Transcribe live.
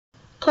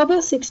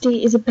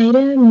Cobalt-60 is a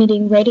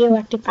beta-emitting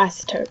radioactive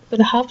isotope with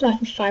a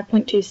half-life of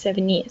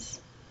 5.27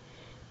 years.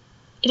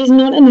 It is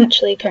not a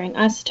naturally occurring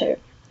isotope.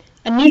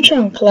 A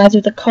neutron collides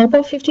with a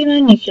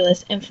cobalt-59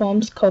 nucleus and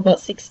forms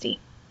cobalt-60.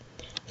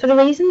 For the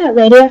reason that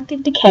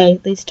radioactive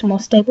decay leads to more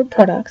stable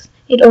products,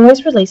 it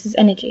always releases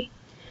energy.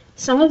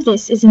 Some of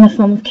this is in the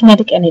form of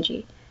kinetic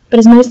energy, but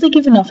is mostly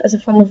given off as a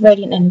form of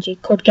radiant energy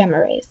called gamma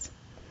rays.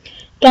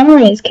 Gamma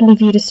rays can be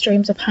viewed as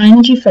streams of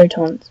high-energy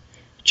photons.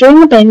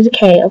 During the beta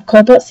decay of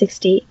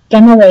cobalt-60,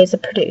 gamma rays are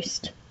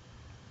produced.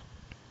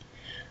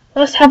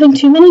 Whilst having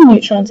too many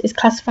neutrons is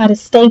classified as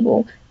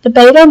stable, the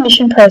beta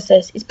emission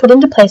process is put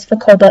into place for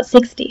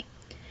cobalt-60.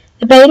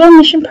 The beta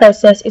emission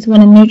process is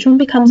when a neutron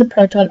becomes a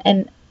proton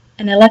and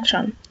an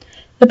electron.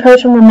 The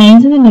proton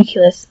remains in the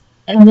nucleus,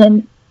 and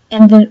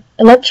the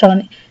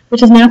electron,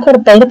 which is now called a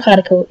beta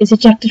particle, is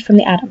ejected from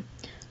the atom.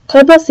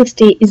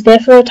 Cobalt-60 is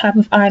therefore a type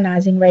of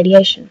ionizing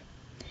radiation.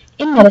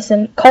 In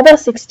medicine,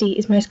 cobalt-60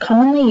 is most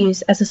commonly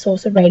used as a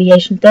source of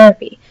radiation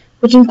therapy,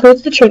 which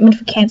includes the treatment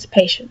for cancer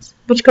patients,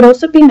 which could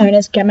also be known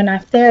as gamma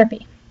knife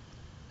therapy.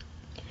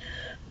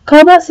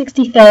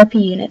 Cobalt-60 therapy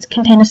units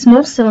contain a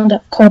small cylinder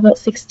of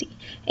cobalt-60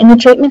 in the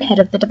treatment head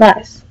of the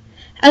device.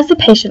 As the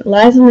patient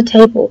lies on the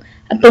table,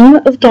 a beam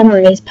of gamma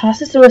rays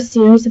passes through a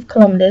series of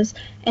kilometers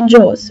and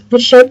jaws,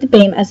 which shape the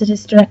beam as it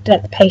is directed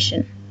at the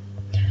patient.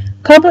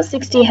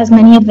 Cobalt-60 has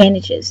many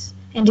advantages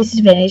and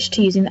disadvantages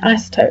to using the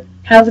isotope.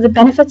 However, the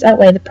benefits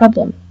outweigh the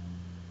problem.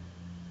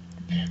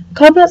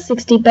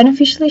 Cobalt-60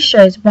 beneficially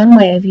shows one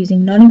way of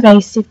using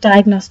non-invasive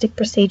diagnostic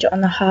procedure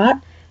on the heart,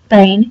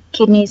 brain,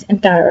 kidneys,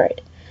 and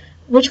thyroid,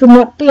 which would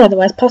not be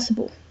otherwise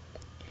possible.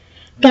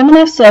 Gamma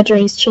knife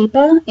surgery is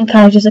cheaper,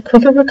 encourages a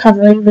quicker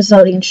recovery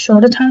resulting in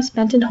shorter time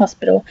spent in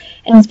hospital,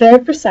 and is very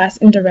precise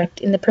and direct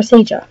in the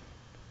procedure.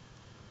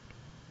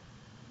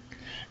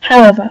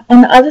 However,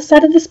 on the other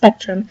side of the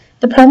spectrum,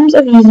 the problems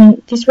of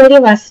using this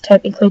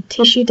radioisotope include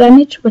tissue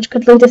damage, which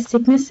could lead to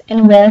sickness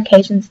and, in rare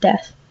occasions,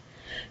 death.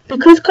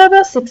 Because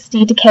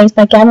cobalt-60 decays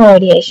by gamma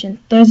radiation,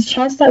 there is a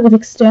chance that with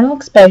external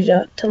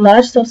exposure to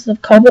large sources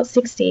of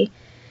cobalt-60,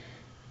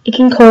 it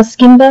can cause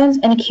skin burns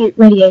and acute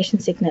radiation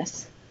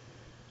sickness.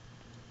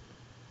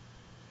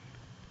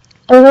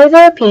 Although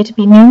there appear to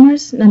be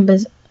numerous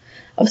numbers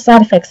of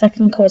side effects that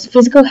can cause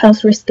physical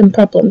health risks and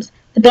problems,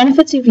 the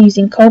benefits of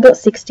using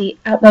cobalt-60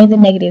 outweigh the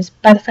negatives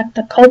by the fact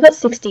that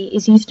cobalt-60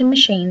 is used in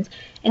machines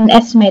in an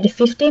estimated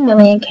 15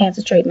 million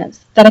cancer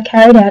treatments that are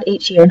carried out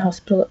each year in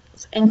hospitals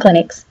and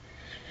clinics,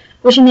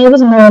 which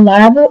enables a more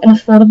reliable and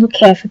affordable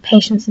care for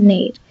patients in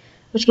need,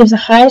 which gives a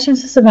higher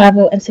chance of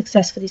survival and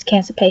success for these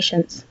cancer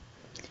patients.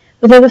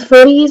 With over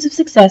 40 years of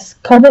success,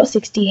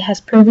 cobalt-60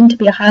 has proven to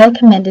be a highly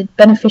commended,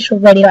 beneficial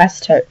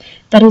radioisotope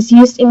that is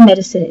used in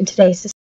medicine in today's society.